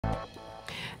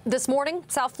This morning,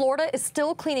 South Florida is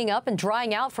still cleaning up and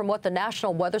drying out from what the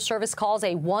National Weather Service calls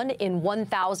a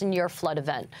 1-in-1,000-year flood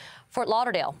event. Fort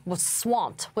Lauderdale was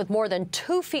swamped with more than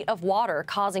 2 feet of water,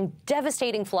 causing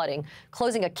devastating flooding,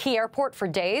 closing a key airport for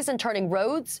days and turning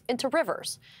roads into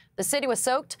rivers. The city was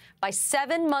soaked by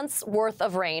 7 months' worth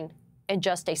of rain in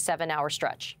just a 7-hour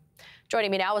stretch. Joining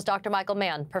me now is Dr. Michael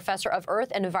Mann, professor of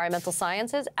Earth and Environmental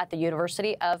Sciences at the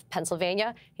University of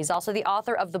Pennsylvania. He's also the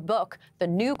author of the book, The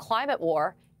New Climate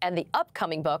War, and the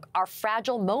upcoming book, Our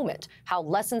Fragile Moment, How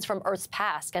Lessons from Earth's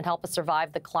Past Can Help Us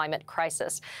Survive the Climate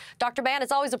Crisis. Dr. Mann,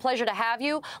 it's always a pleasure to have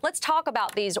you. Let's talk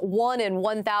about these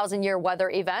 1-in-1,000-year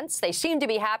weather events. They seem to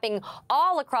be happening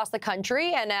all across the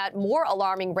country and at more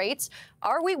alarming rates.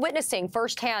 Are we witnessing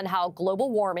firsthand how global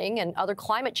warming and other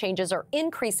climate changes are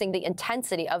increasing the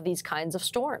intensity of these kinds of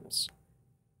storms?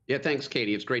 Yeah, thanks,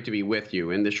 Katie. It's great to be with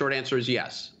you. And the short answer is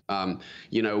yes.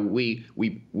 We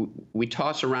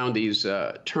toss around these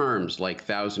terms like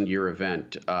 1,000-year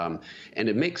event, and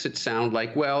it makes it sound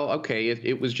like, well, okay,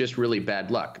 it was just really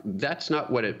bad luck. That's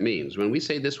not what it means. When we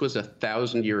say this was a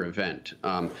 1,000-year event,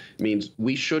 means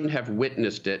we shouldn't have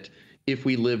witnessed it if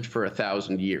we lived for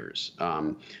 1,000 years.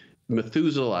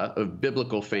 Methuselah of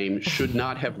biblical fame should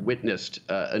not have witnessed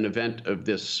an event of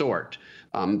this sort.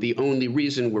 The only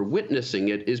reason we're witnessing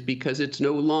it is because it's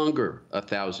no longer a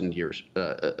 1,000-year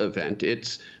event.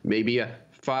 It's maybe a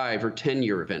 5 or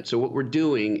 10-year event. So what we're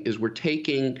doing is we're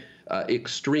taking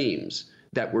extremes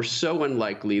that were so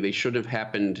unlikely they should have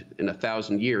happened in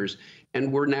 1,000 years,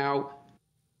 and we're now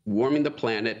warming the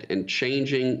planet and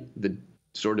changing the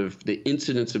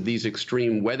incidence of these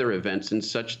extreme weather events in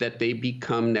such that they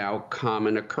become now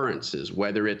common occurrences,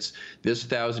 whether it's this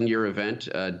 1,000-year event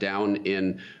down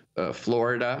in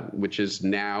Florida, which is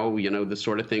now, the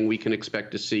sort of thing we can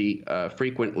expect to see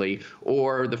frequently,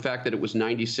 or the fact that it was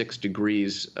 96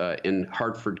 degrees in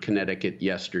Hartford, Connecticut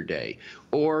yesterday,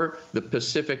 or the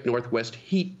Pacific Northwest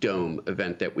heat dome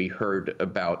event that we heard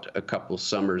about a couple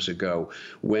summers ago,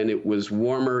 when it was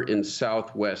warmer in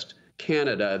Southwest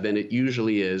Canada than it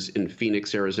usually is in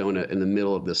Phoenix, Arizona in the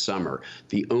middle of the summer.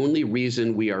 The only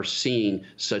reason we are seeing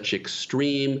such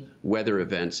extreme weather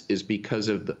events is because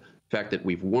of the fact that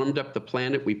we've warmed up the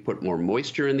planet, we've put more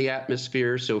moisture in the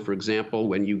atmosphere. So, for example,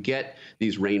 when you get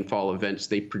these rainfall events,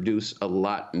 they produce a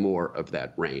lot more of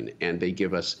that rain, and they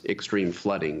give us extreme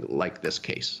flooding like this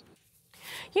case.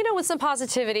 With some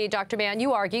positivity, Dr. Mann,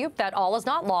 you argue that all is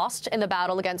not lost in the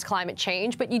battle against climate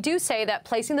change, but you do say that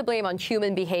placing the blame on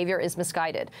human behavior is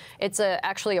misguided. It's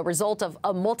actually a result of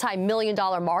a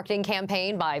multi-million-dollar marketing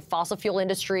campaign by fossil fuel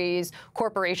industries,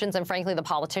 corporations, and frankly, the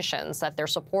politicians that they're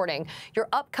supporting. Your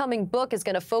upcoming book is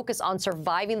going to focus on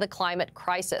surviving the climate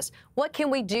crisis. What can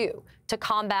we do to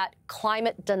combat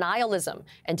climate denialism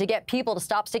and to get people to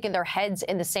stop sticking their heads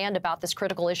in the sand about this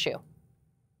critical issue?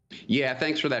 Yeah,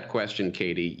 thanks for that question,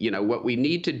 Katie. What we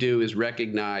need to do is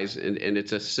recognize, and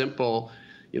it's a simple,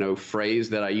 phrase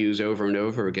that I use over and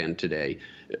over again today.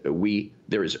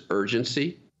 There is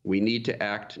urgency. We need to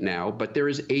act now, but there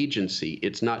is agency.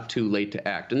 It's not too late to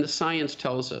act. And the science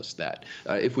tells us that.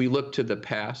 If we look to the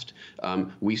past,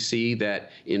 we see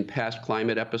that in past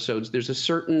climate episodes, there's a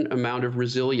certain amount of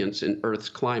resilience in Earth's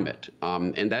climate.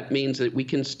 And that means that we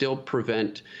can still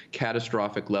prevent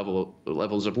catastrophic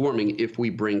levels of warming if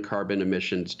we bring carbon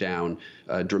emissions down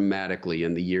dramatically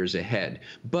in the years ahead.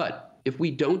 But if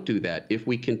we don't do that, if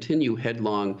we continue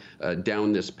headlong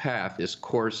down this path, this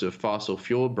course of fossil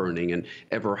fuel burning and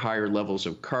ever higher levels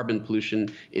of carbon pollution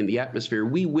in the atmosphere,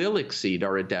 we will exceed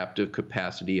our adaptive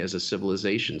capacity as a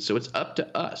civilization. So it's up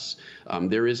to us.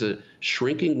 There is a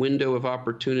shrinking window of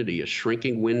opportunity, a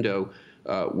shrinking window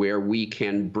where we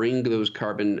can bring those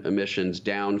carbon emissions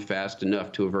down fast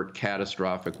enough to avert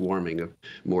catastrophic warming of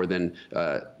more than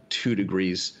 2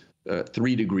 degrees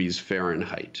 3 degrees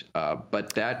Fahrenheit.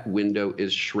 But that window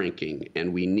is shrinking,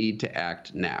 and we need to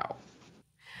act now.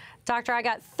 Doctor, I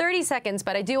got 30 seconds,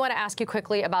 but I do want to ask you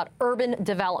quickly about urban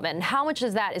development. How much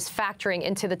of that is factoring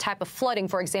into the type of flooding,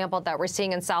 for example, that we're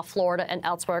seeing in South Florida and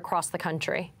elsewhere across the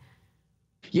country?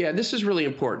 Yeah, this is really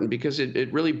important because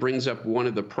it really brings up one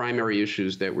of the primary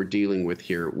issues that we're dealing with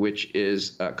here, which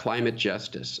is climate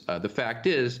justice. The fact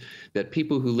is that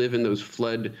people who live in those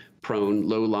flood-prone,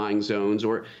 low-lying zones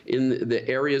or in the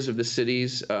areas of the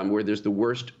cities where there's the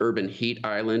worst urban heat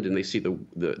island and they see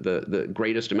the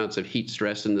greatest amounts of heat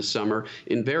stress in the summer,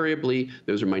 invariably,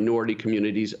 those are minority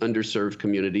communities, underserved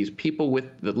communities, people with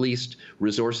the least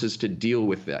resources to deal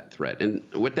with that threat. And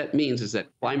what that means is that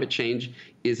climate change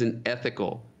is an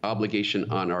ethical obligation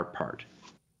on our part.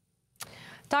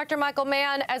 Dr. Michael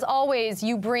Mann, as always,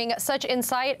 you bring such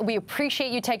insight. We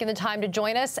appreciate you taking the time to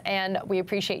join us, and we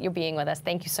appreciate you being with us.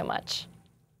 Thank you so much.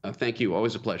 Thank you.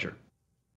 Always a pleasure.